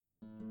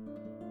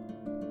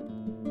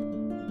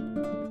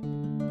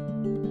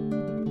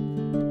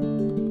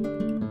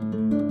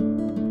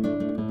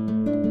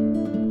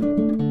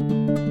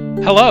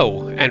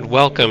Hello, and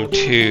welcome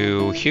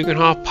to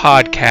Hugenhoff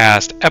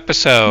Podcast,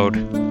 episode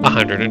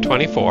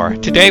 124.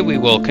 Today we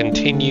will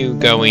continue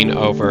going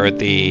over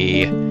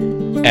the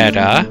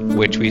Edda,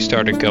 which we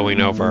started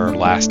going over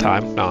last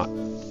time, not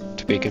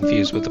to be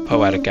confused with the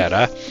Poetic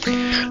Edda.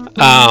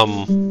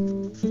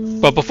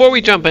 But before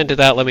we jump into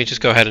that, let me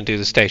just go ahead and do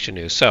the station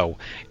news. So,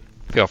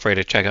 feel free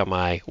to check out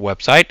my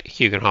website,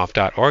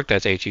 hugenhoff.org.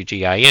 That's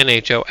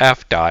huginhof.org.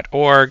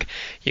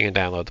 You can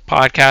download the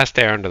podcast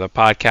there under the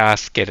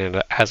podcast, get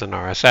it as an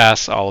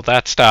RSS, all of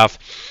that stuff.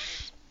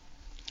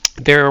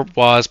 There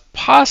was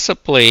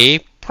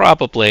probably,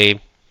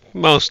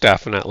 most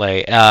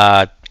definitely,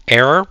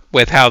 error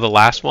with how the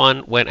last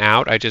one went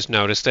out. I just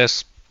noticed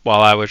this while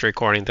I was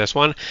recording this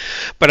one.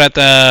 But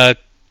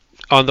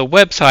on the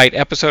website,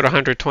 episode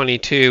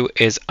 122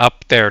 is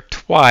up there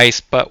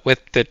twice, but with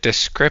the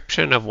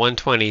description of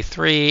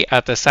 123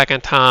 at the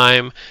second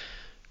time,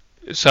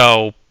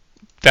 so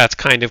that's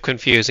kind of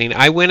confusing.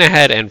 I went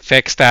ahead and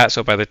fixed that,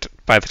 so by the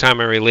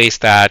time I release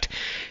that,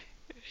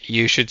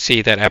 you should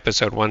see that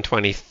episode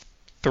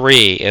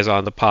 123 is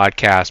on the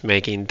podcast,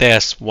 making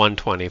this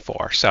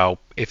 124. So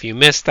if you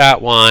missed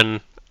that one,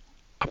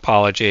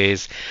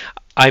 apologies.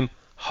 I'm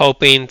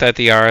hoping that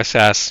the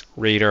RSS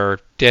reader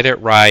did it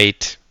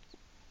right,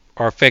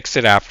 or fix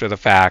it after the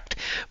fact.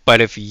 But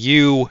if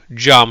you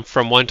jump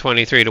from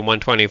 123 to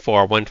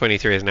 124,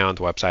 123 is now on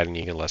the website and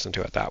you can listen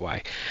to it that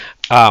way.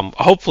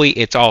 Hopefully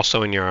it's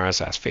also in your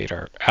RSS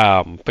feeder.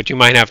 But you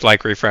might have to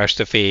refresh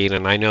the feed,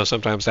 and I know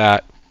sometimes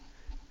that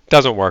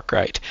doesn't work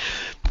right.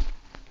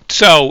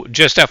 So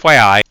just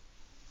FYI,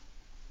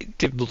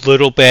 a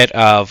little bit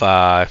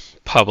of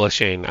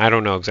publishing. I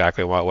don't know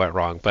exactly what went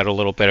wrong, but a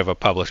little bit of a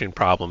publishing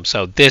problem.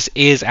 So this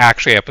is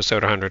actually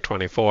episode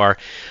 124.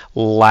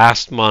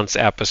 Last month's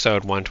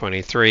episode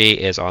 123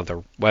 is on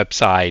the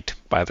website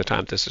by the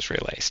time this is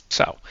released.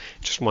 So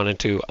just wanted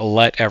to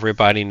let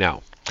everybody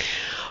know.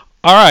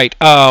 All right.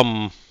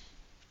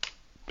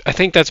 I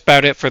think that's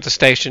about it for the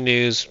station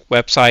news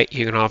website,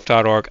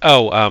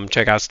 hugenhof.org.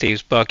 Check out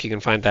Steve's book. You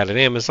can find that at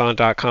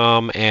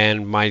amazon.com,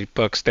 and my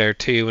book's there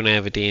too, and I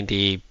have a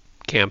D&D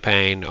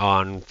campaign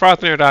on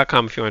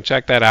frothnir.com if you want to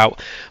check that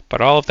out.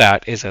 But all of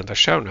that is in the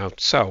show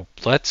notes. So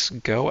let's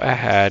go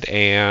ahead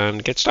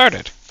and get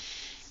started.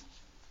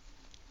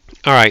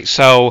 All right,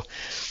 so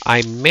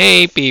I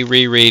may be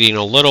rereading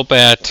a little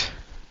bit.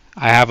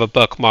 I have a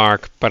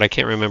bookmark, but I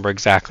can't remember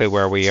exactly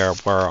where we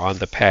were on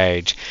the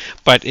page.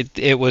 But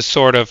it was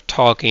sort of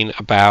talking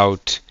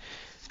about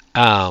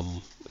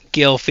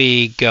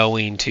Gylfi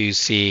going to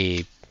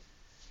see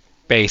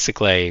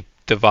basically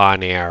the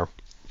Vanir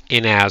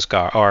in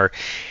Asgard,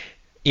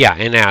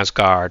 in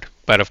Asgard.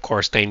 But of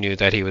course they knew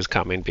that he was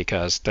coming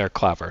because they're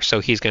clever. So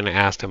he's going to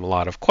ask him a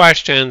lot of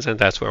questions, and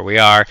that's where we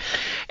are.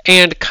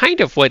 And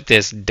kind of what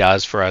this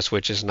does for us,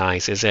 which is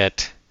nice, is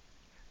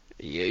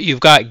you've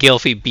got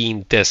Gylfi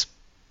being this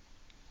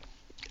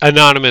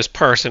anonymous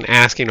person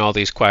asking all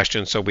these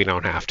questions, so we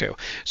don't have to.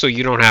 So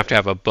you don't have to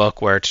have a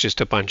book where it's just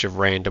a bunch of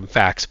random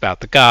facts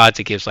about the gods.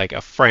 It gives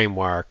a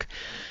framework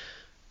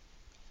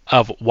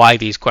of why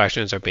these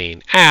questions are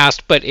being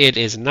asked, but it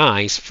is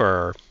nice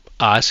for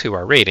us who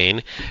are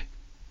reading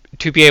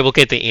to be able to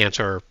get the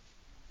answer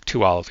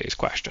to all of these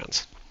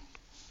questions.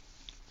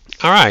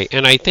 All right,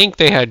 and I think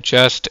they had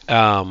just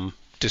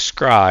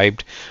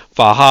described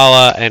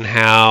Valhalla and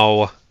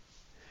how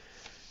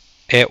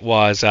it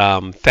was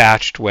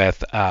thatched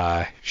with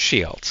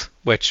shields,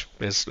 which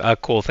is a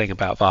cool thing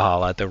about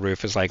Valhalla. The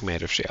roof is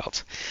made of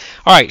shields.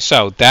 All right,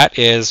 so that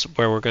is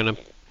where we're going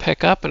to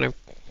pick up, and I've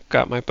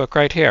got my book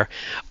right here.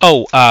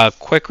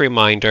 Quick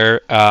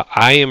reminder,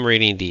 I am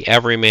reading the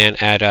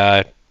Everyman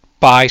Edda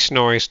by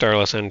Snorri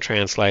Sturluson,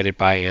 translated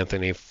by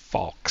Anthony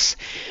Falks.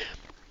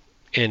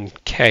 In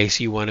case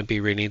you want to be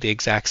reading the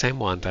exact same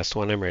one, that's the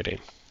one I'm reading.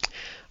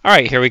 All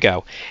right, here we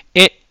go.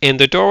 In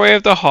the doorway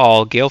of the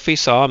hall, Gylfi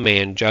saw a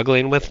man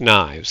juggling with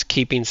knives,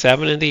 keeping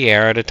 7 in the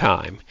air at a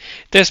time.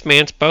 This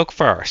man spoke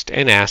first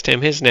and asked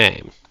him his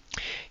name.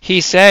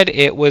 He said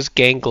it was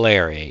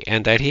Gangleri,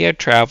 and that he had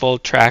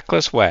traveled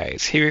trackless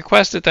ways. He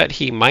requested that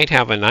he might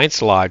have a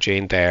night's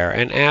lodging there,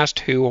 and asked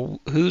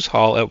whose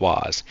hall it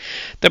was.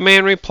 The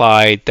man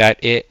replied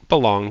that it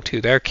belonged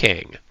to their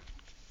king.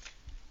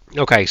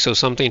 Okay, so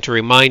something to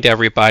remind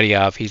everybody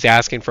of. He's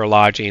asking for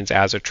lodgings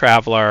as a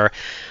traveler.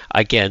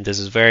 Again, this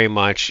is very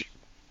much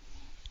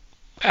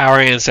our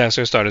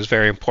ancestors thought it was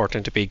very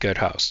important to be good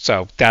hosts,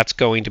 so that's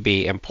going to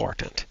be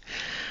important.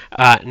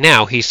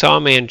 Now, he saw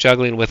a man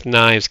juggling with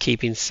knives,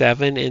 keeping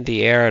 7 in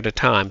the air at a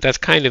time. That's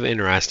kind of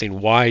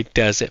interesting. Why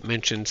does it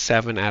mention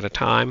 7 at a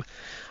time?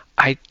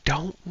 I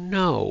don't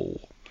know.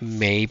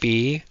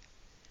 Maybe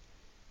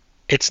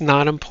it's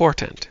not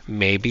important.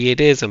 Maybe it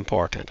is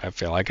important. I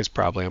feel like it's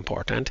probably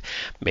important.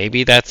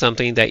 Maybe that's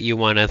something that you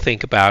want to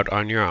think about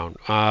on your own.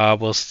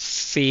 We'll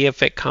see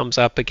if it comes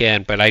up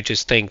again, but I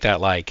just think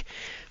that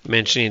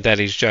mentioning that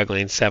he's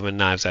juggling 7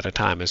 knives at a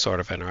time is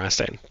sort of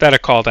interesting. That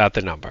it called out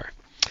the number.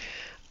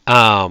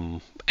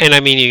 And I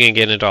mean, you can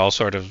get into all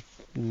sort of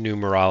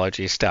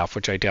numerology stuff,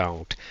 which I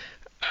don't.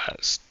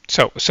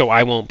 So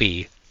I won't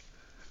be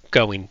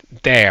going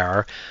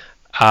there.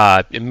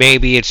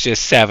 Maybe it's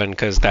just 7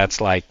 because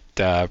that's like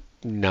the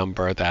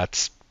number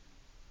that's,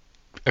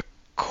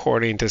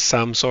 according to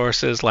some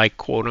sources, like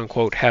quote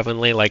unquote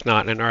heavenly, like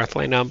not an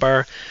earthly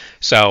number.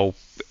 So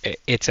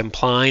it's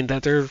implying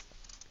that they're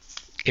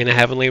in a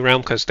heavenly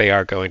realm because they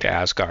are going to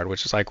Asgard,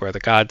 which is like where the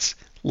gods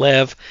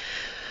live.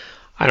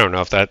 I don't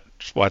know if that's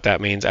what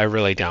that means. I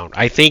really don't.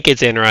 I think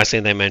it's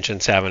interesting they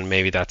mentioned 7.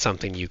 Maybe that's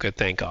something you could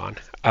think on.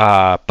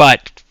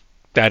 But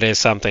that is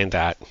something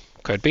that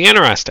could be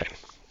interesting.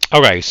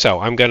 Okay, so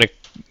I'm going to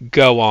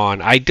go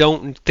on. I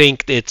don't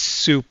think it's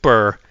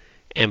super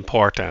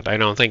important. I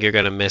don't think you're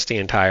going to miss the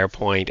entire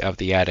point of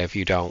the Edda if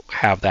you don't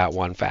have that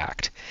one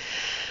fact.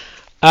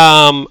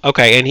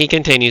 Okay, and he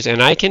continues,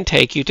 and I can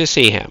take you to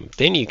see him.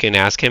 Then you can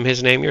ask him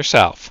his name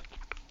yourself.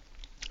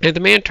 And the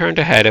man turned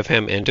ahead of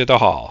him into the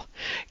hall.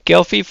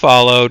 Gylfi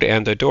followed,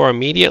 and the door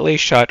immediately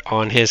shut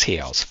on his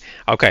heels.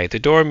 Okay, the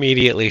door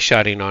immediately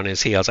shutting on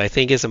his heels I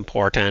think is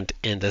important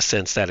in the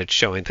sense that it's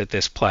showing that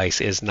this place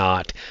is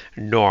not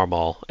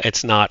normal.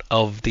 It's not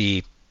of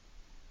the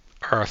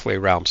earthly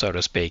realm, so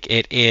to speak.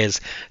 It is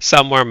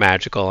somewhere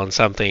magical and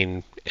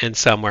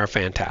somewhere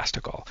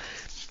fantastical.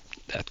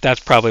 That's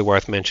probably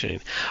worth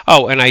mentioning.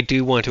 Oh, and I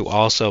do want to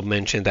also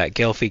mention that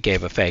Gylfi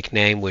gave a fake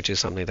name, which is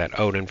something that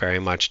Odin very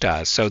much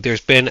does. So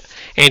there's been,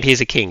 and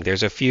he's a king,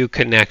 there's a few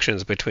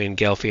connections between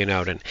Gylfi and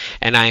Odin.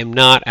 And I am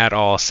not at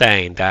all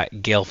saying that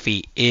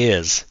Gylfi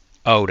is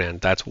Odin.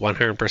 That's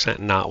 100%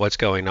 not what's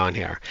going on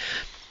here.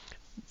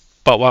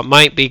 But what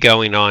might be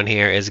going on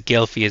here is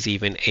Gylfi is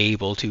even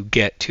able to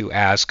get to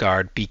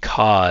Asgard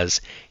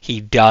because he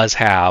does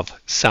have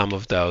some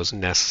of those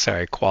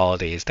necessary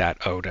qualities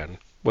that Odin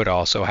would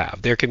also have.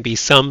 There can be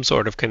some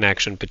sort of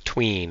connection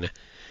between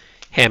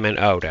him and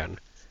Odin.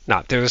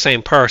 Not they're the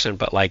same person,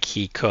 but like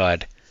he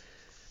could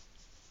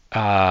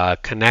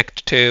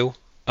connect to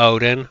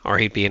Odin, or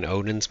he'd be an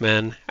Odin's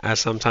man, as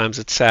sometimes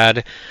it's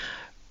said,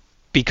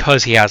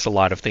 because he has a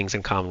lot of things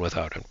in common with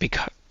Odin.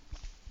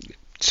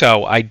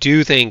 So I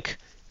do think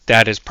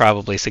that is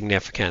probably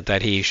significant,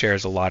 that he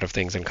shares a lot of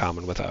things in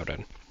common with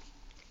Odin.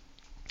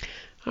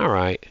 All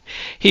right.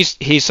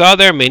 He saw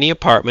there many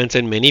apartments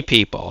and many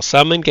people.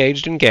 Some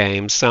engaged in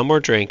games, some were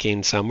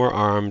drinking, some were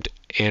armed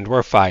and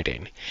were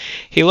fighting.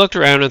 He looked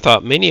around and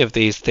thought many of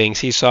these things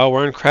he saw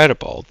were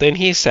incredible. Then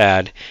he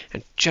said,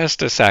 and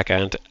just a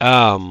second,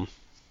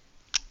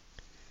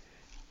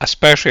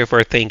 especially if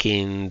we're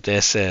thinking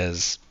this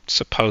is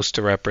supposed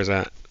to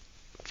represent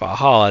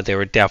Valhalla, there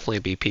would definitely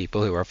be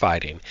people who are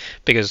fighting,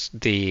 because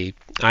the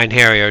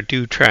Einherjar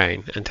do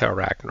train until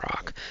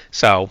Ragnarok.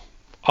 So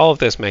all of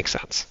this makes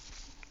sense.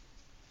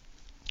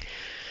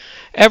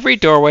 Every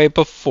doorway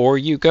before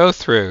you go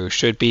through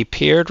should be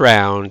peered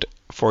round,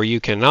 for you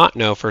cannot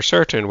know for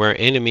certain where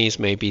enemies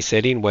may be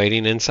sitting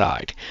waiting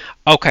inside.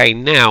 Okay,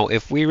 now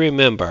if we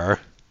remember,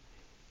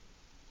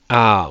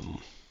 let's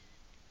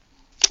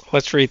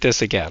read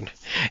this again.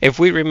 If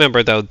we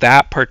remember, though,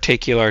 that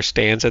particular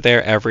stanza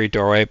there, every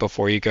doorway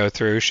before you go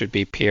through should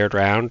be peered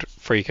round,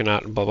 for you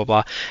cannot blah blah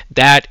blah,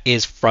 that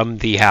is from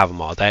the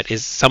Havamal. That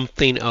is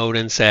something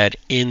Odin said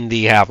in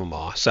the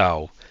Havamal.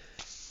 So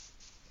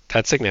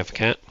that's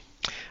significant.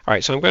 All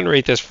right, so I'm going to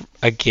read this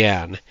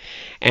again.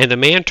 And the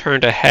man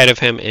turned ahead of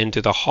him into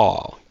the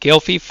hall.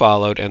 Gylfi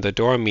followed, and the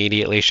door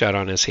immediately shut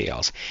on his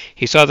heels.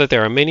 He saw that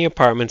there were many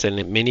apartments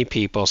and many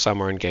people. Some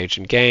were engaged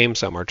in games,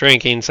 some were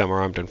drinking, some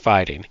were armed and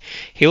fighting.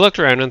 He looked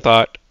around and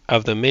thought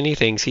of the many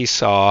things he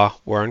saw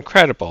were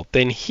incredible.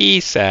 Then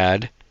he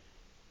said,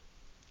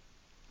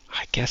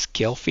 I guess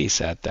Gylfi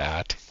said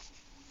that.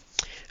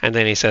 And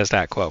then he says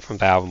that quote from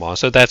the Havamal.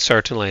 So that's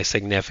certainly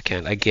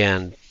significant,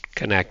 again,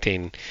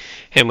 connecting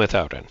him with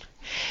Odin.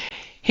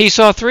 He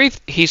saw three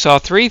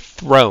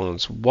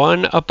thrones,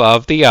 one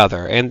above the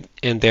other, and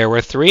there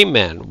were 3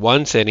 men,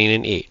 one sitting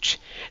in each.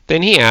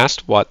 Then he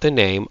asked what the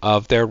name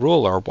of their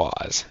ruler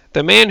was.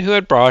 The man who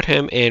had brought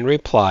him in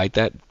replied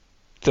that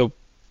the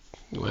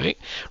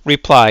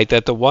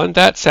one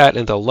that sat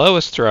in the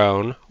lowest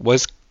throne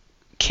was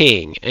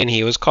king, and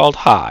he was called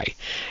High.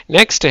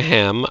 Next to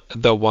him,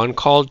 the one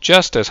called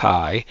just as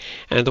High,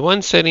 and the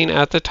one sitting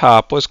at the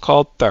top was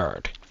called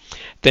Third.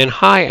 Then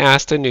High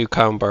asked the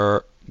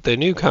newcomer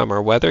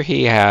whether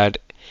he had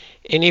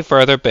any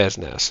further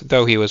business,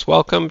 though he was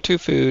welcome to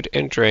food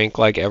and drink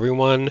like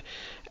everyone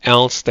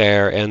else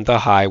there in the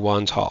High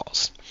One's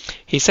halls.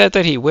 He said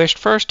that he wished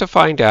first to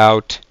find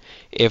out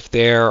if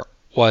there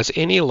was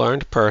any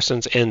learned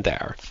persons in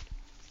there.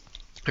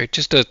 All right,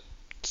 just a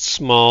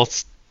small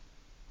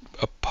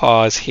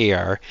pause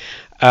here.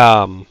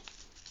 All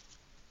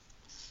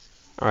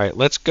right,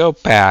 let's go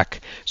back.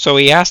 So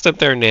he asked them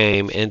their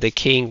name, and the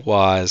king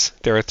was,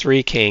 there are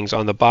 3 kings.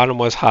 On the bottom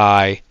was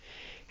High,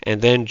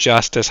 and then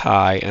just as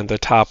High, and the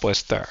top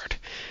was Third.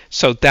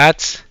 So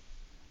that's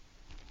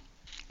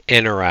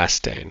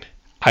interesting,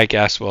 I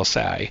guess we'll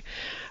say.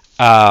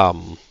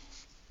 Again,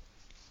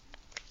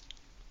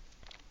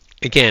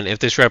 if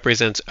this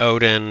represents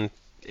Odin,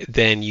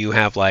 then you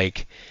have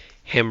like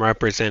him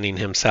representing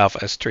himself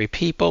as 3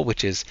 people,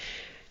 which is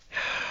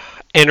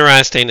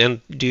interesting,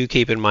 and do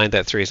keep in mind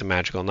that 3 is a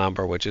magical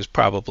number, which is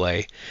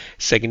probably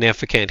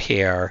significant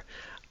here.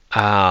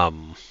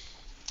 Um,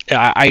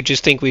 I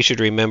just think we should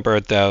remember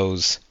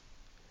those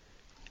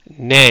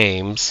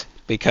names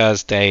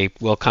because they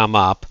will come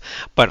up.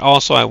 But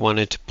also, I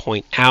wanted to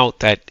point out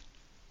that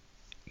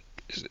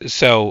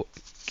so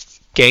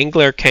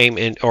Gangler came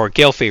in, or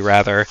Gylfi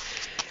rather,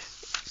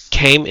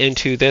 came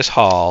into this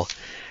hall,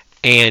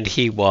 and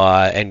he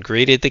was and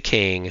greeted the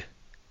king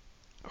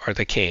or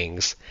the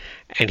kings,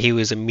 and he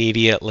was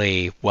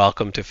immediately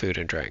welcome to food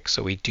and drink.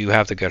 So we do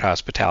have the good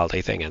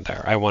hospitality thing in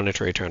there. I wanted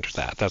to return to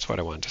that. That's what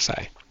I wanted to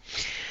say.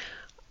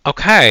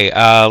 Okay,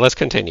 let's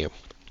continue.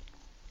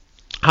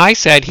 I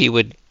said he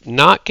would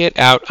not get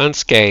out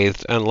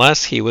unscathed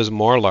unless he was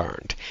more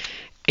learned.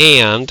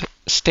 And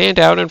stand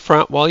out in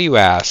front while you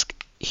ask.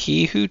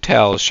 He who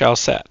tells shall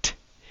sit.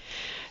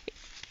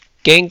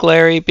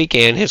 Gangleri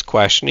began his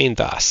questioning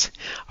thus.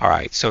 All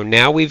right, so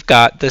now we've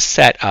got the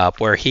setup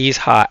where he's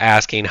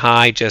asking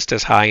high just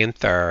as high in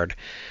third,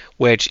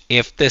 which,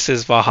 if this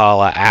is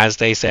Valhalla, as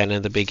they said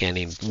in the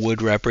beginning,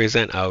 would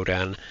represent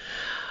Odin.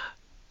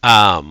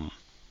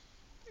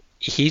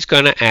 He's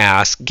going to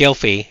ask,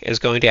 Gylfi is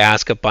going to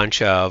ask a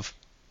bunch of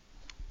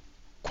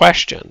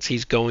questions.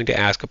 He's going to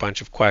ask a bunch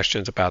of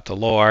questions about the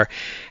lore,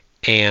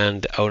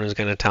 and Odin's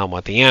going to tell him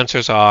what the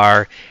answers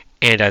are.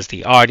 And as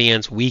the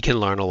audience, we can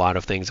learn a lot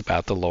of things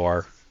about the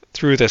lore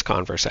through this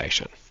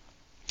conversation.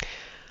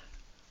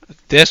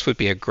 This would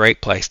be a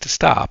great place to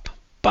stop,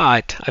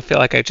 but I feel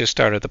like I just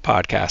started the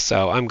podcast,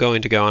 so I'm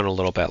going to go on a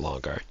little bit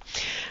longer.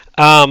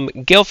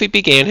 Gylfi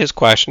began his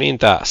questioning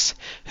thus.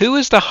 Who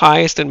is the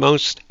highest and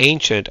most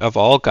ancient of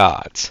all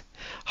gods?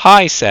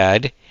 Hai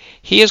said,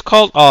 he is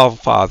called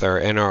Allfather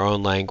in our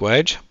own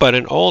language, but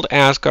in old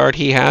Asgard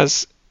he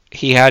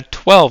had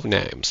 12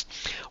 names.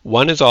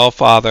 One is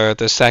Allfather,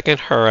 the second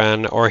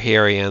Hurin or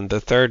Hirian,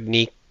 the third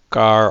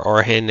Nikar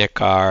or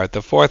Hinikar,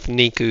 the fourth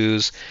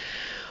Nikus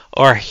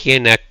or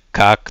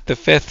Hinekuk, the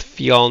fifth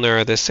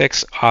Fjolnir, the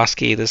sixth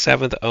Oski, the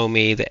seventh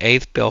Omi, the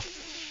eighth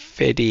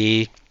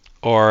Bilfidi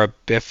or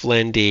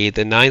Biflindi,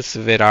 the ninth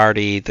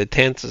Vidardi, the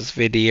 10th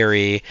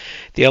Vidiri,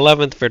 the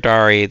 11th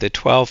Vidari, the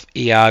 12th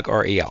Iag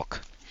or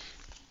Ialk.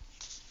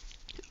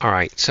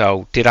 Alright,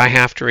 so did I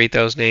have to read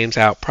those names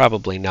out?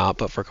 Probably not,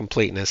 but for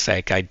completeness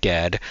sake, I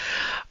did.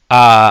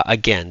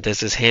 Again,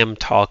 this is him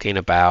talking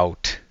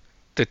about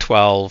the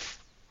 12.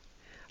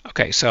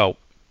 Okay, so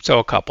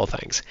a couple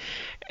things.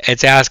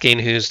 It's asking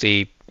who's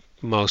the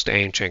most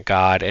ancient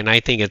god, and I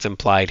think it's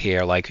implied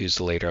here, like who's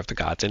the leader of the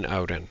gods, and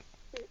Odin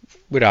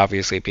would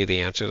obviously be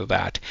the answer to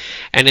that.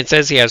 And it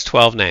says he has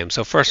 12 names.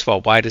 So first of all,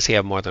 why does he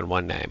have more than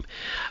one name?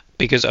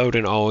 Because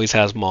Odin always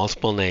has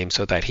multiple names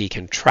so that he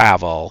can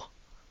travel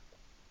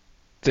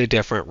the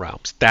different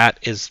realms. That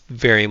is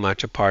very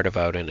much a part of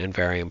Odin and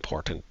very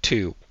important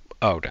to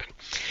Odin.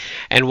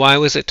 And why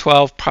was it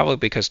 12? Probably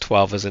because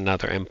 12 is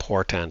another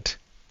important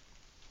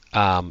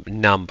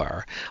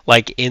number.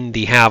 Like in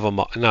the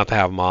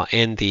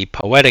in the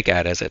Poetic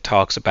Eddas, it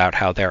talks about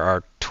how there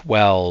are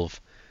 12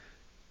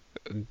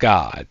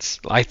 gods.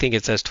 I think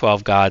it says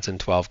 12 gods and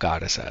 12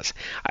 goddesses.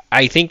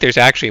 I think there's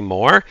actually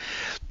more,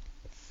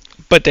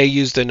 but they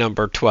use the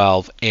number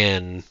 12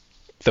 in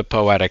the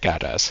Poetic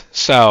Eddas.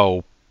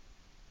 So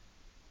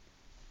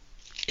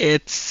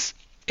it's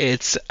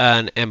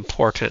an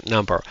important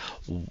number.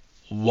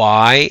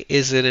 Why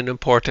is it an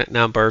important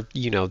number?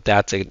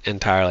 That's an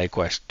entirely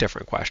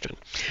different question.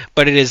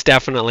 But it is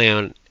definitely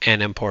an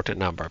important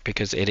number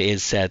because it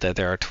is said that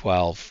there are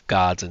 12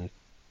 gods and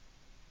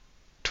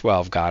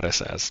 12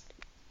 goddesses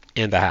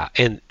in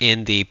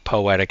the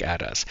Poetic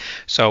Eddas.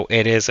 So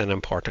it is an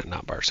important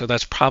number. So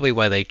that's probably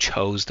why they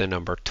chose the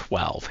number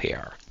 12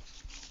 here.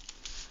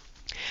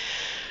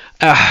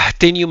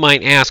 Then you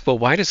might ask, well,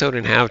 why does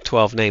Odin have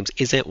 12 names?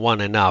 Isn't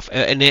one enough?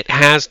 And it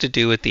has to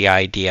do with the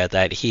idea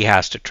that he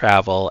has to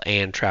travel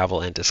and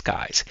travel in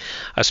disguise,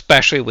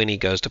 especially when he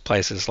goes to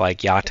places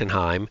like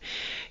Jotunheim.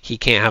 He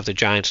can't have the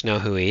giants know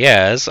who he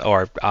is,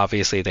 or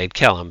obviously they'd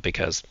kill him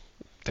because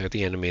they're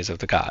the enemies of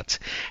the gods.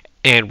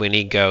 And when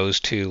he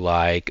goes to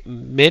like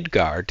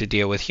Midgard to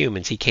deal with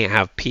humans, he can't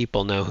have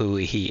people know who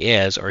he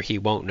is, or he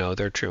won't know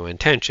their true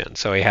intention.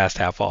 So he has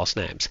to have false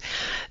names.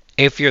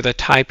 If you're the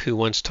type who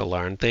wants to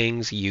learn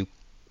things, you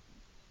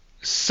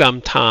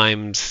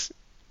sometimes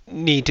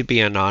need to be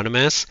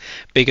anonymous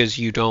because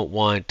you don't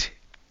want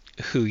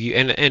who you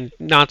and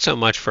not so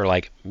much for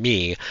like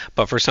me,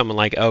 but for someone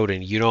like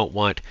Odin, you don't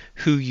want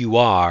who you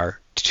are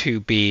to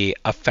be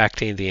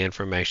affecting the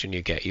information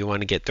you get. You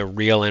want to get the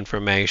real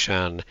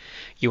information,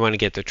 you want to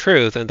get the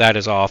truth, and that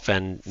is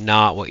often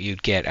not what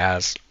you'd get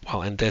as,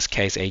 well, in this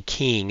case, a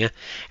king,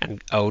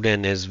 and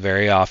Odin is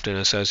very often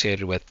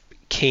associated with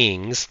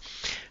kings.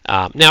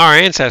 Now, our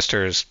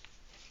ancestors'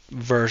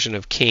 version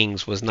of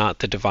kings was not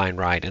the divine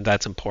right, and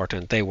that's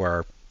important. They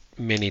were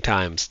many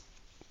times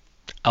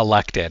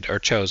elected or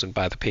chosen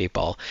by the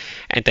people,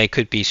 and they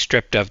could be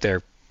stripped of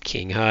their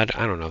kinghood.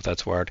 I don't know if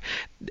that's a word.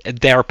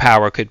 Their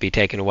power could be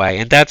taken away,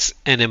 and that's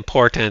an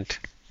important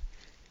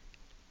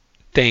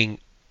thing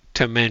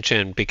to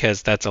mention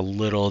because that's a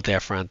little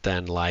different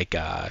than like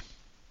a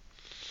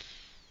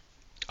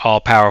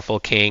all-powerful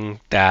king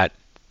that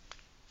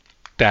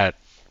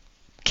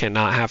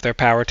cannot have their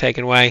power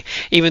taken away.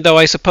 Even though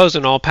I suppose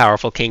an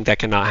all-powerful king that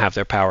cannot have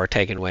their power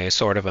taken away is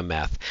sort of a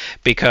myth,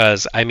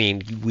 because I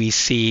mean we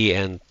see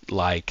in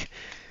like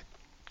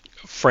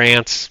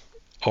France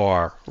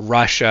or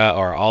Russia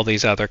or all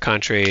these other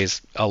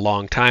countries a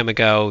long time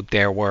ago,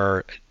 there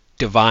were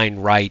divine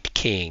right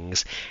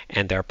kings,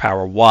 and their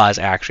power was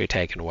actually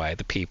taken away.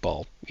 The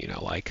people,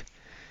 like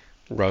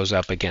rose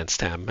up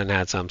against him and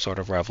had some sort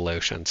of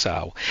revolution.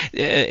 So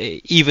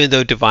even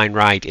though divine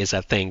right is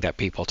a thing that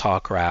people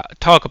talk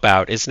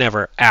about, it's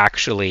never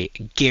actually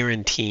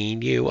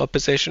guaranteeing you a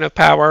position of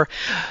power.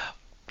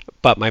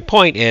 But my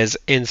point is,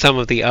 in some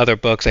of the other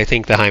books, I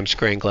think the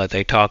Heimskringla,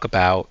 they talk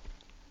about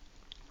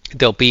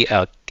there'll be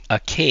a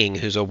king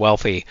who's a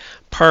wealthy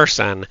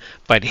person,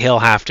 but he'll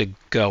have to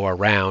go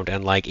around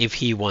and like if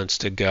he wants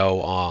to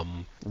go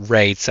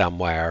raid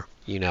somewhere,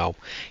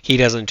 he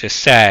doesn't just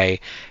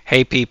say,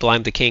 "Hey people,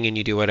 I'm the king and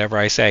you do whatever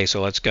I say,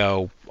 so let's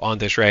go on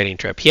this raiding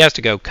trip." He has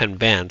to go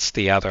convince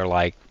the other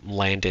like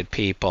landed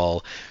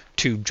people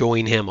to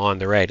join him on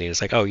the raid. And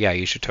it's like, "Oh yeah,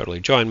 you should totally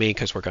join me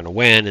because we're going to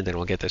win and then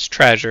we'll get this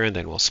treasure and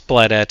then we'll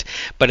split it."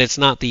 But it's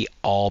not the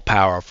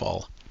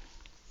all-powerful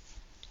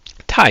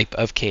type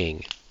of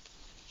king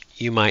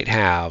you might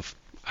have,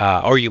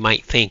 or you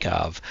might think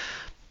of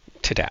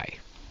today.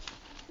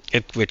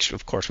 Which,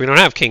 of course, we don't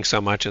have kings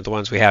so much, and the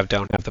ones we have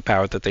don't have the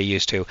power that they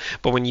used to.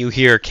 But when you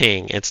hear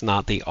king, it's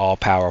not the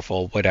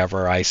all-powerful,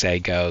 whatever I say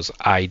goes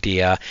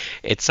idea.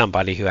 It's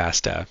somebody who has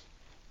to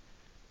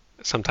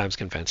sometimes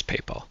convince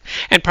people.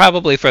 And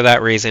probably for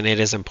that reason, it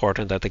is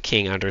important that the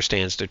king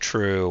understands the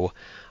true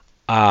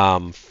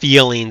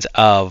feelings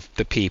of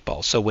the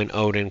people. So when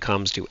Odin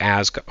comes to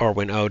Asgard, or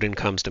when Odin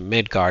comes to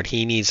Midgard,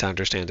 he needs to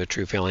understand the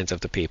true feelings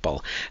of the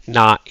people,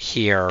 not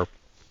hear,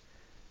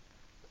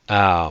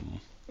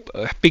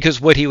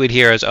 because what he would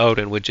hear as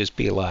Odin would just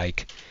be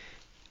like,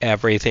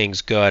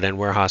 everything's good and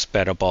we're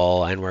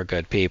hospitable and we're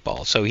good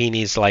people. So he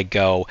needs to like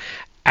go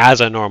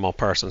as a normal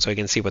person so he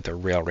can see what the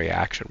real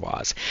reaction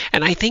was.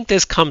 And I think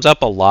this comes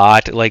up a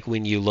lot, like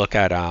when you look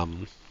at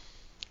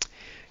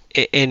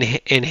in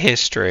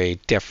history,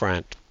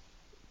 different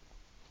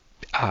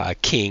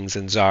kings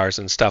and czars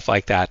and stuff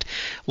like that.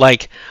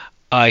 Like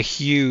a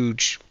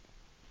huge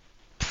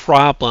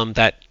problem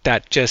that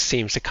just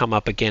seems to come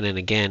up again and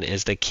again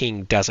is the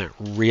king doesn't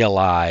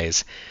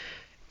realize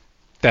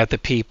that the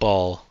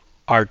people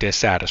are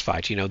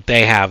dissatisfied.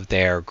 They have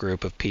their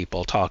group of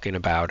people talking to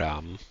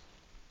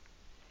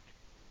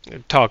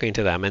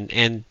them,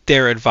 and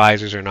their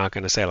advisors are not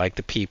going to say like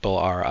the people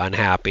are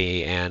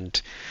unhappy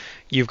and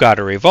you've got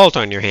a revolt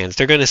on your hands.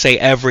 They're going to say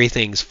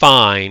everything's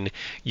fine,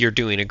 you're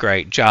doing a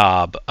great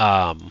job,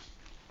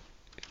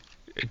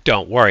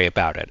 don't worry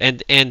about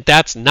it. And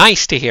that's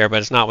nice to hear, but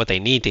it's not what they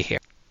need to hear.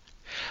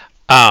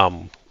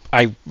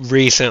 I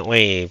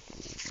recently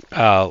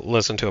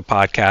listened to a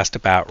podcast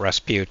about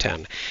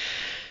Rasputin,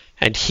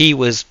 and he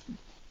was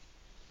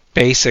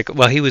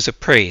he was a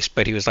priest,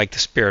 but he was like the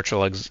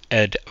spiritual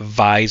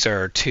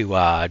advisor to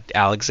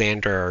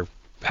Alexandra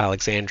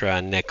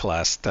and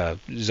Nicholas, the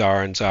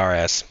Tsar and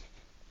Tsaress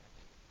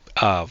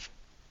of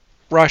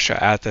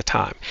Russia at the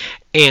time.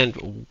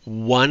 And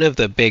one of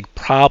the big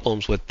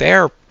problems with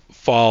their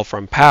fall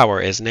from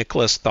power is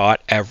Nicholas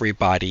thought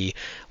everybody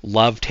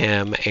loved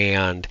him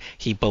and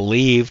he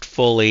believed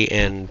fully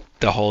in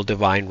the whole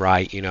divine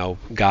right.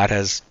 God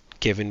has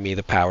given me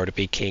the power to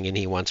be king and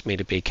he wants me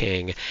to be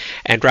king.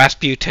 And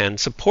Rasputin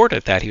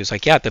supported that. He was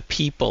like, yeah, the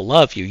people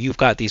love you. You've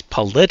got these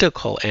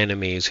political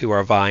enemies who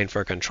are vying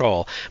for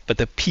control, but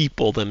the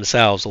people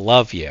themselves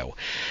love you.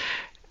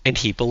 And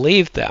he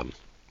believed them.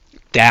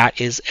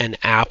 That is an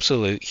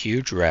absolute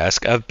huge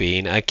risk of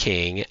being a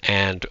king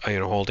and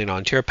holding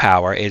on to your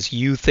power, is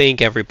you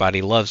think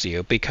everybody loves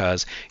you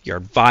because your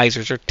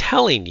advisors are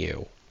telling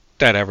you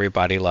that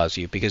everybody loves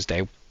you because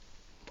they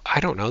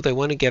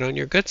want to get on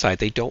your good side.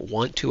 They don't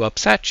want to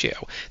upset you.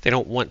 They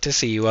don't want to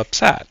see you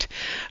upset.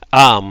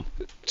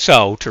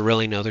 So to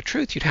really know the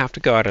truth, you'd have to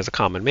go out as a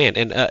common man.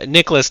 And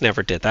Nicholas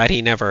never did that.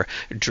 He never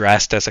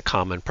dressed as a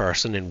common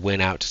person and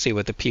went out to see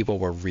what the people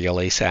were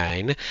really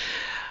saying.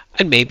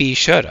 And maybe he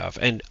should have.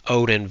 And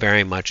Odin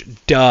very much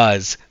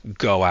does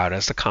go out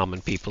as the common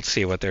people to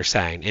see what they're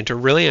saying. And to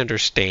really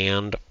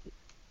understand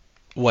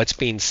what's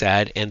being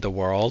said in the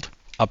world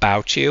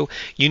about you,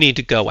 you need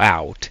to go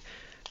out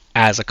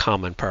as a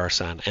common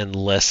person and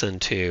listen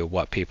to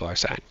what people are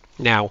saying.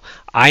 Now,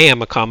 I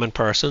am a common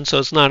person, so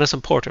it's not as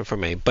important for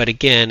me. But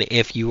again,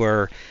 if you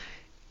were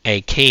a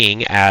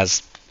king,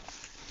 as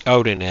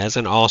Odin is,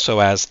 and also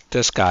as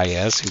this guy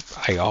is, who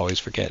I always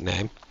forget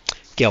name,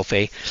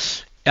 Gylfi,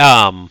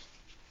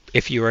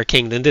 if you were a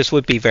king, then this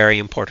would be very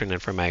important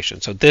information.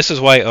 So this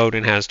is why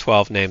Odin has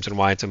 12 names and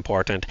why it's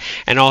important,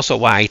 and also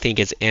why I think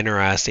it's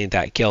interesting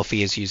that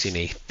Gylfi is using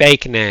a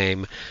fake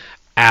name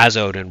as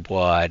Odin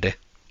would,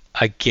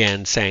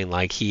 again saying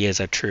like he is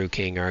a true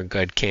king or a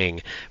good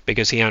king,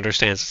 because he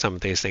understands that some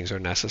of these things are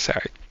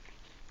necessary.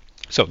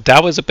 So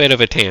that was a bit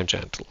of a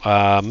tangent.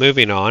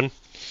 Moving on.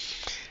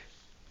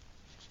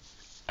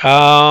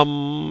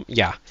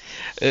 Yeah.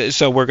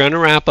 So we're going to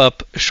wrap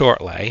up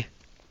shortly,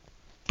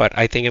 but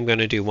I think I'm going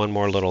to do one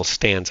more little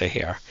stanza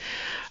here.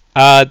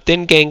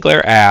 Then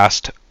Gangler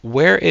asked,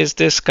 "Where is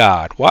this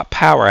god? What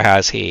power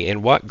has he,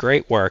 and what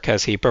great work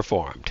has he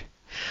performed?"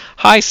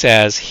 Hai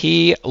says,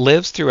 "He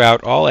lives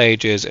throughout all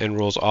ages and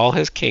rules all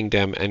his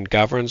kingdom and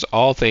governs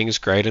all things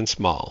great and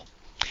small."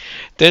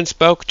 Then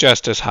spoke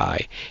Justice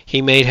Hai,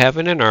 "He made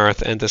heaven and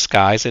earth and the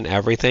skies and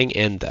everything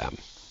in them."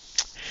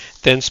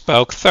 Then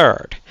spoke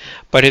Third,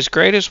 "But his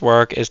greatest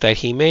work is that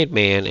he made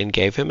man and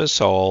gave him a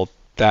soul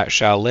that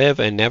shall live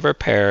and never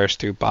perish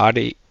through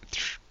body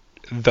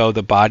though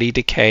the body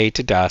decay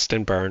to dust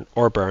and burn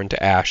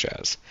to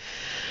ashes.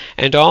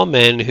 And all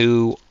men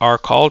who are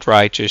called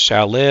righteous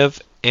shall live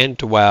and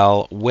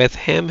dwell with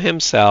him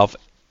himself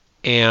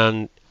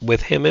and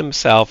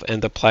in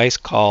the place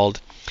called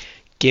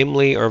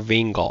Gimli or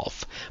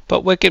Vingolf.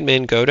 But wicked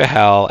men go to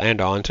hell and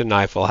on to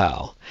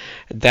Niflhel.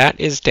 That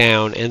is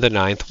down in the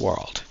ninth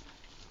world."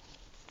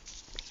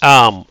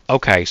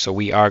 Okay, so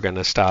we are going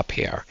to stop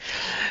here.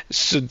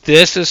 So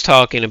this is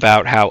talking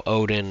about how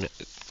Odin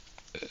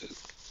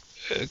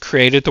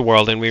created the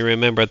world, and we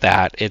remember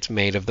that it's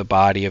made of the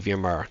body of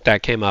Ymir.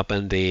 That came up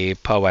in the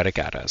Poetic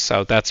Eddas.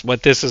 So that's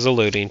what this is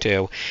alluding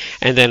to.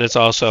 And then it's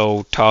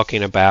also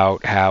talking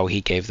about how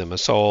he gave them a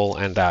soul,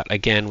 and that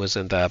again was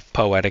in the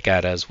Poetic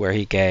Eddas, where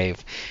he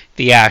gave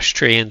the ash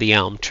tree and the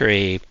elm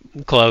tree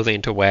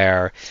clothing to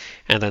wear,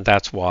 and then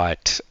that's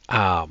what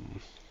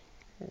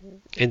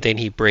and then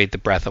he breathed the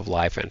breath of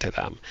life into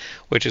them,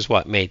 which is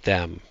what made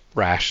them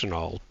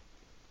rational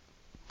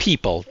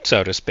people,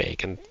 so to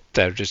speak, and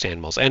they're just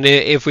animals. And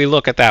if we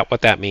look at that,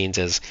 what that means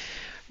is,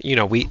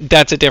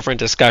 that's a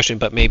different discussion,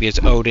 but maybe it's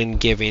Odin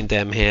giving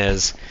them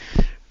his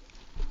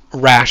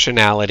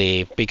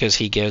rationality because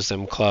he gives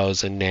them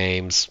clothes and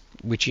names,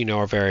 which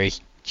are very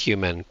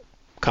human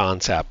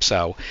concepts.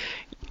 So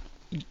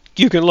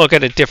you can look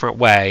at it different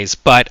ways,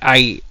 but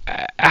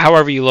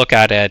however you look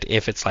at it,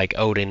 if it's like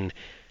Odin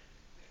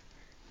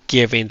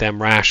giving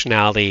them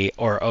rationality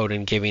or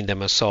Odin giving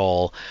them a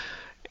soul,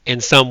 in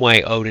some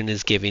way Odin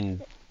is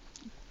giving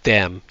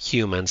them,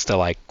 humans, the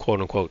like quote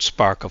unquote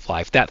spark of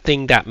life, that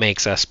thing that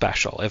makes us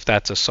special, if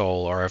that's a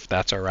soul or if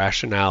that's a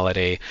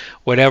rationality,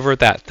 whatever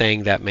that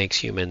thing that makes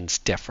humans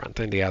different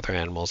than the other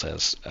animals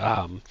is.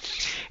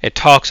 It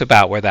talks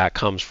about where that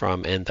comes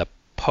from in the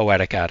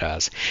Poetic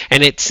Eddas.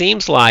 And it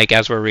seems like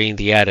as we're reading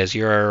the Eddas,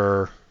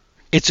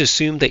 it's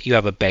assumed that you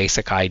have a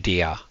basic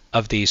idea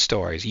of these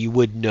stories. You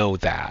would know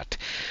that.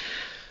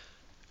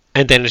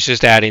 And then it's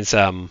just adding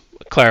some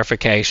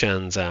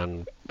clarifications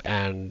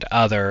and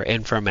other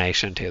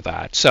information to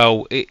that.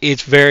 So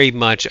it's very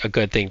much a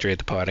good thing to read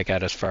the Poetic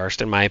Eddas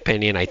first. In my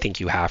opinion, I think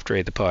you have to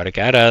read the Poetic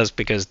Eddas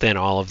because then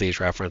all of these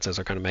references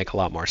are going to make a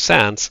lot more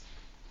sense.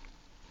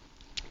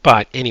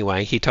 But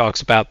anyway, he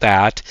talks about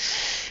that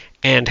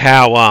and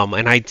how,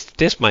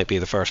 this might be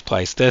the first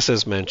place this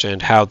is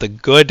mentioned, how the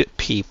good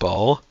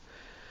people,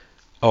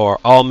 or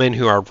all men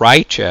who are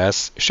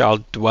righteous, shall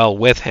dwell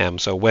with him,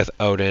 so with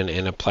Odin,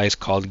 in a place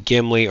called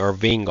Gimli or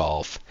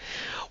Vingolf,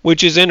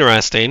 which is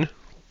interesting.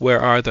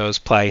 Where are those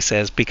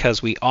places?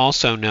 Because we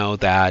also know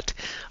that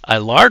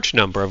a large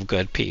number of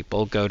good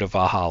people go to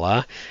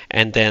Valhalla,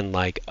 and then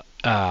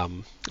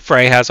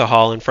Frey has a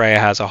hall and Freya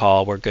has a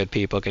hall where good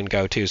people can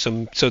go to.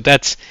 So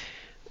that's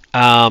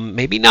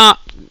maybe not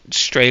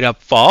straight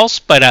up false,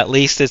 but at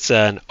least it's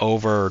an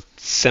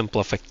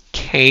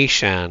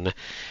oversimplification,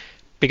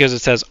 because it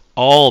says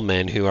all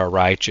men who are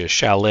righteous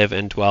shall live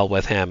and dwell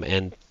with him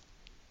in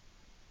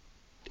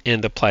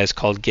the place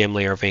called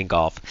Gimli or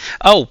Vingolf.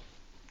 Oh,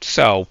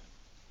 so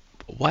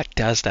what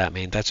does that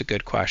mean? That's a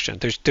good question.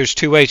 There's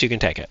two ways you can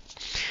take it.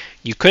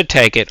 You could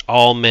take it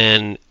all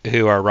men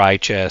who are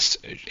righteous,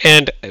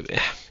 and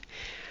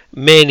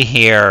men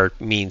here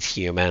means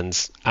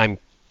humans. I'm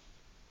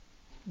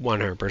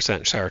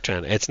 100%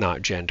 certain it's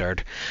not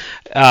gendered.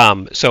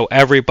 So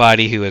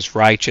everybody who is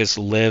righteous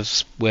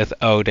lives with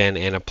Odin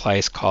in a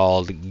place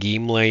called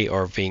Gimli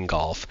or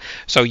Vingolf.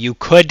 So you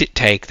could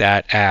take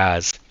that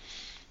as,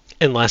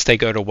 unless they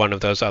go to one of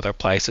those other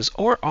places,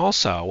 or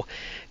also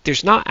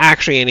there's not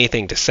actually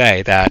anything to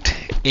say that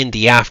in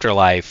the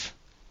afterlife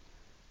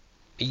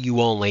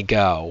you only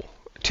go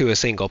to a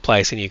single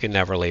place and you can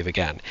never leave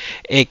again.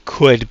 It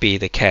could be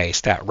the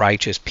case that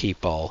righteous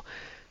people,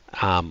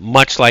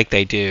 much like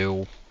they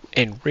do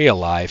in real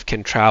life,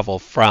 can travel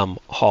from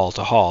hall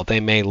to hall. They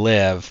may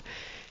live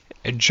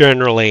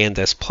generally in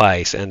this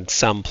place and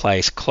some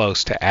place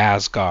close to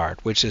Asgard,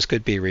 which this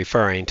could be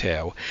referring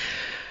to,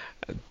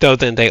 though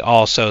then they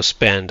also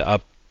spend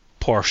a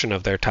portion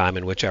of their time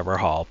in whichever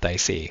hall they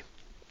see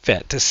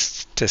fit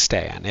to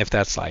stay in. If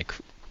that's like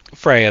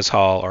Freya's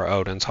hall or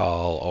Odin's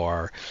hall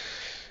or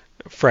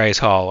Frey's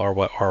hall or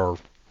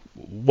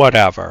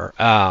whatever,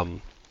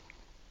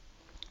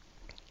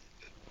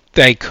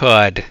 they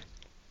could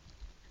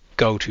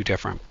go to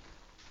different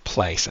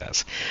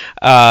places.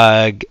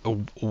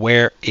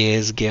 Where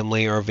is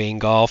Gimli or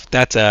Vingolf?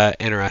 That's a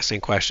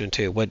interesting question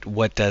too.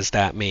 What does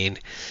that mean?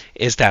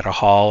 Is that a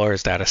hall or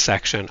is that a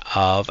section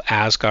of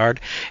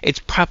Asgard? It's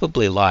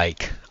probably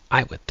like,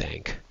 I would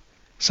think,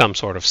 some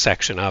sort of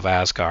section of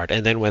Asgard,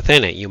 and then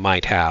within it you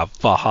might have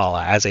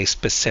Valhalla as a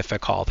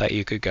specific hall that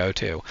you could go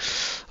to,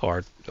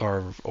 or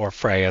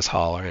Freya's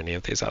hall or any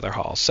of these other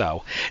halls.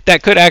 So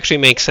that could actually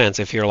make sense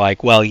if you're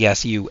like, well,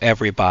 yes,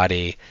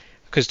 everybody,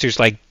 because there's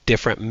like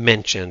different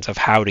mentions of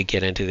how to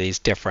get into these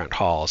different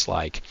halls.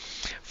 Like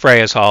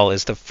Freya's hall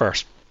is the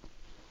first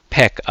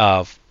pick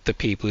of the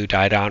people who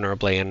died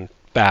honorably in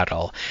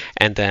battle,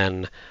 and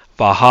then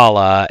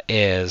Valhalla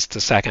is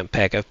the second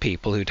pick of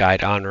people who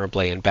died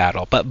honorably in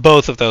battle. But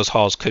both of those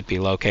halls could be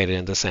located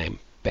in the same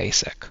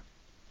basic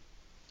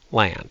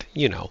land.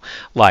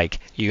 Like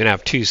you can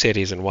have two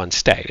cities in one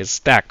state. It's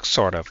that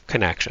sort of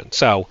connection.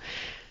 So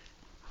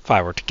if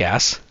I were to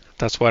guess,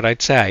 that's what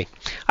I'd say.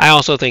 I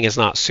also think it's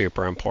not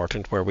super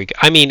important where we go.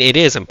 I mean, it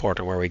is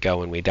important where we go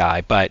when we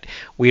die, but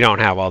we don't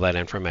have all that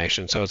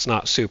information, so it's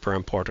not super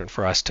important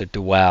for us to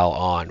dwell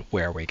on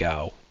where we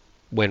go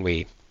when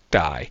we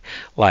die.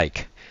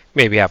 Like,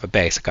 maybe have a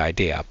basic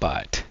idea,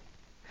 but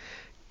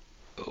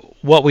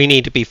what we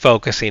need to be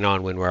focusing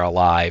on when we're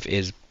alive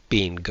is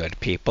being good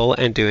people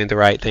and doing the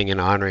right thing and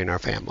honoring our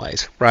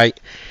families, right?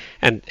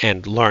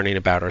 And learning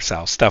about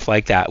ourselves, stuff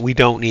like that. We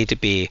don't need to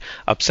be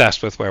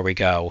obsessed with where we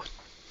go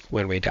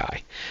when we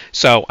die.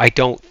 So I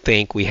don't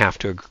think we have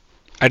to.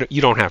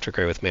 You don't have to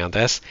agree with me on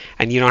this,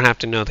 and you don't have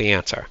to know the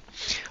answer.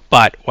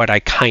 But what I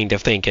kind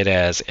of think it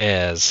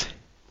is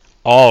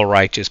all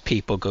righteous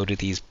people go to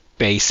these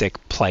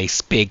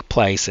big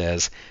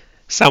places,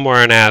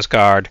 somewhere in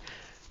Asgard,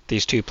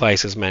 these two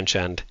places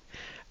mentioned,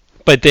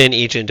 but then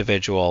each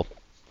individual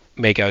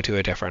may go to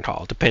a different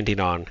hall, depending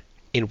on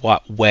in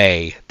what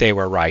way they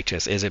were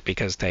righteous. Is it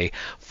because they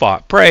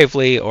fought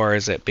bravely, or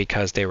is it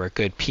because they were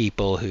good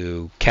people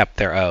who kept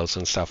their oaths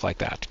and stuff like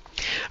that?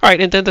 All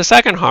right, and then the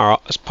second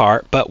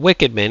part, but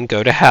wicked men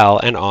go to hell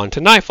and on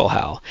to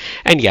Niflhel.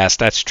 And yes,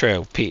 that's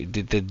true.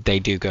 They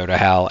do go to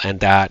hell,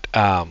 and that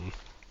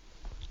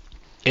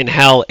and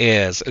hell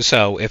is,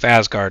 so if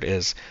Asgard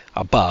is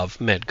above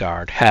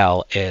Midgard,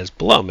 hell is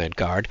below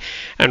Midgard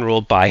and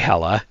ruled by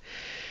Hela.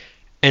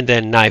 And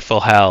then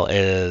Niflhel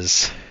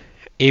is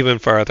even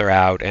further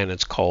out, and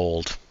it's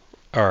cold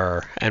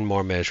and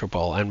more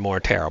miserable and more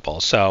terrible.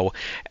 So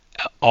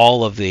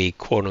all of the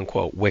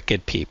quote-unquote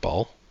wicked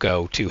people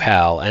go to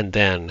hell, and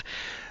then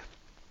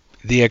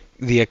the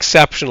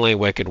exceptionally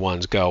wicked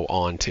ones go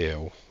on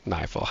to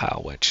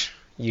Niflhel, which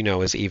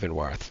is even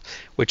worse.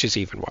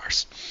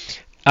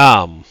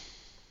 And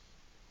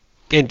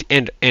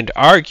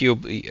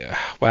arguably,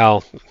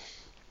 well,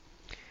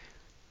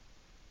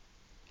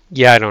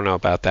 yeah, I don't know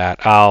about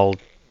that. I'll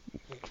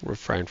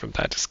refrain from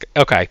that.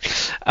 Okay.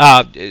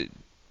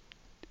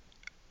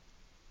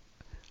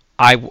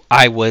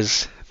 I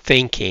was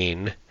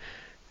thinking,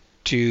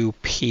 do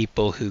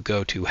people who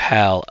go to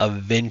hell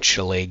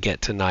eventually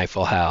get to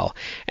Niflhel?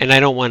 And I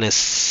don't want to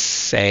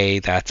say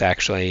that's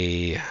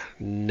actually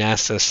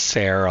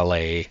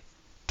necessarily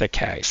the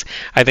case.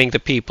 I think the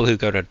people who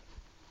go to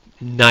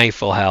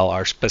Niflhel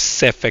are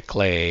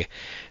specifically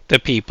the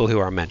people who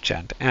are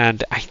mentioned,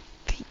 and I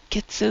think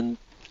it's in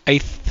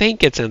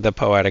the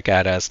Poetic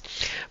Eddas,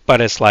 but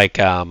it's like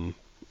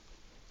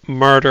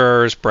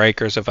murderers,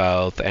 breakers of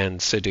oath,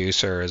 and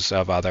seducers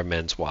of other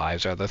men's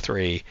wives are the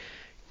three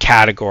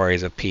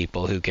categories of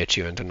people who get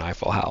you into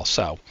Niflhel.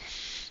 So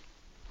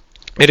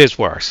it is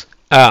worse.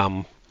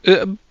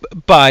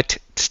 But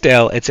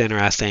still, it's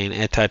interesting.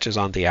 It touches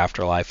on the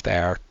afterlife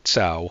there.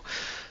 So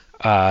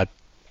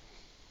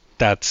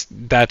that's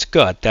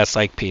good. That's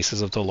like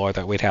pieces of the lore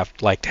that we'd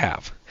like to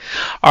have.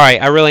 All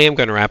right, I really am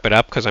going to wrap it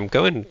up because I'm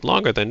going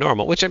longer than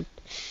normal, which I'm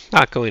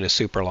not going a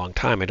super long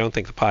time. I don't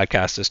think the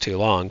podcast is too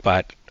long,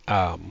 but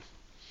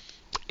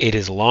it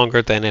is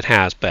longer than it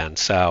has been.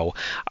 So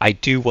I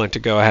do want to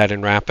go ahead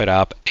and wrap it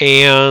up.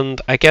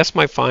 And I guess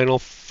my final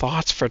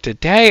thoughts for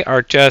today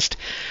are just,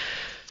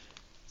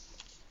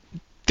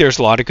 there's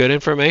a lot of good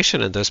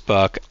information in this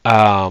book.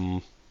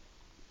 And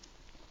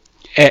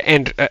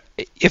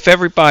if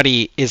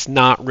everybody is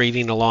not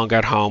reading along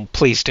at home,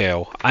 please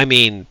do. I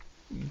mean,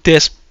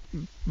 this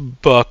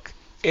book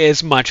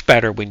is much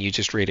better when you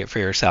just read it for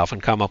yourself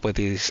and come up with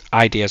these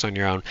ideas on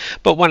your own.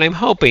 But what I'm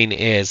hoping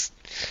is,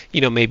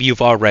 maybe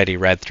you've already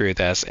read through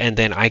this, and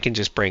then I can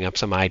just bring up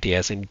some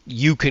ideas, and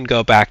you can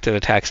go back to the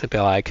text and be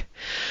like,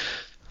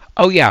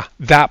 oh yeah,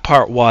 that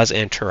part was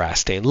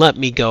interesting. Let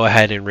me go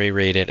ahead and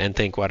reread it and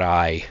think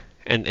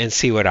and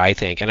see what I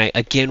think. And I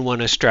again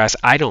want to stress,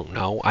 I don't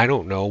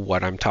know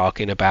what I'm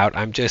talking about.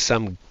 I'm just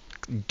some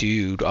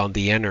dude on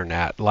the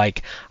internet.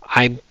 Like,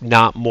 I'm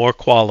not more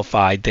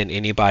qualified than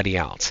anybody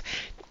else.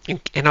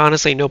 And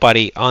honestly,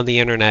 nobody on the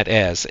internet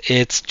is.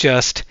 It's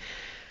just,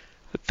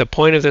 the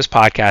point of this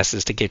podcast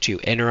is to get you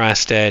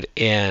interested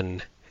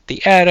in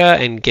the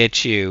Edda and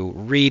get you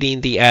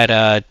reading the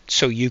Edda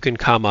so you can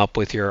come up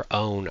with your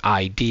own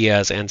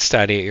ideas and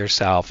study it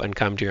yourself and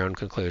come to your own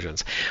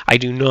conclusions. I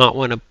do not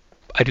want to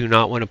I do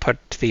not want to put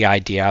the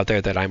idea out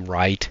there that I'm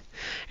right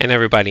and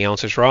everybody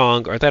else is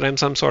wrong, or that I'm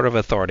some sort of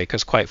authority,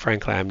 because quite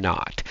frankly, I'm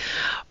not.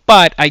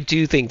 But I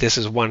do think this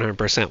is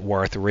 100%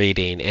 worth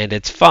reading, and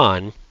it's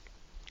fun.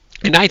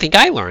 And I think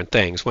I learn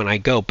things when I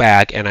go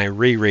back and I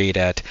reread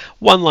it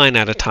one line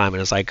at a time,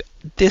 and it's like,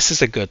 this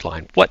is a good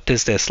line. What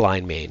does this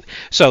line mean?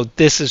 So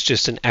this is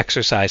just an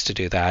exercise to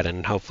do that,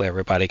 and hopefully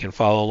everybody can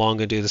follow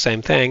along and do the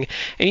same thing.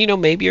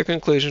 And maybe your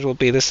conclusions will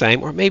be the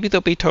same, or maybe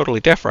they'll be totally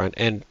different.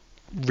 And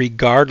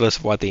regardless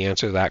of what the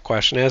answer to that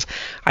question is,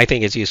 I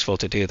think it's useful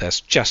to do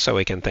this just so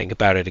we can think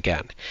about it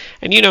again.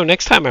 And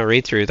next time I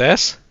read through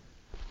this,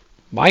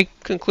 my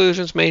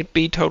conclusions may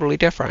be totally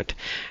different.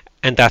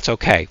 And that's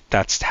okay.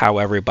 That's how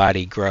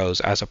everybody grows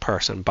as a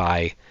person,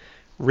 by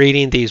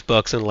reading these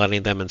books and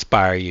letting them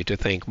inspire you to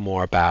think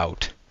more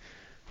about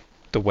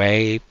the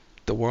way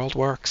the world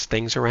works,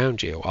 things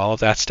around you, all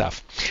of that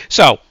stuff.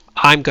 So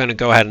I'm going to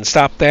go ahead and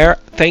stop there.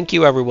 Thank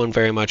you everyone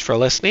very much for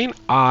listening.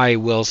 I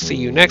will see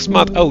you next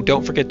month. Oh,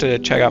 don't forget to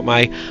check out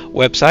my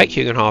website,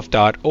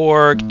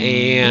 huginhof.org,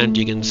 and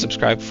you can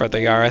subscribe for the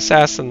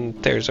RSS,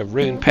 and there's a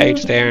Rune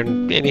page there,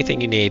 and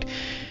anything you need,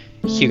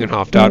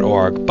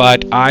 huginhof.org.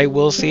 But I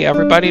will see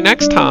everybody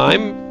next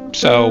time,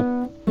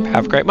 so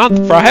have a great month.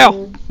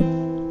 Frahel!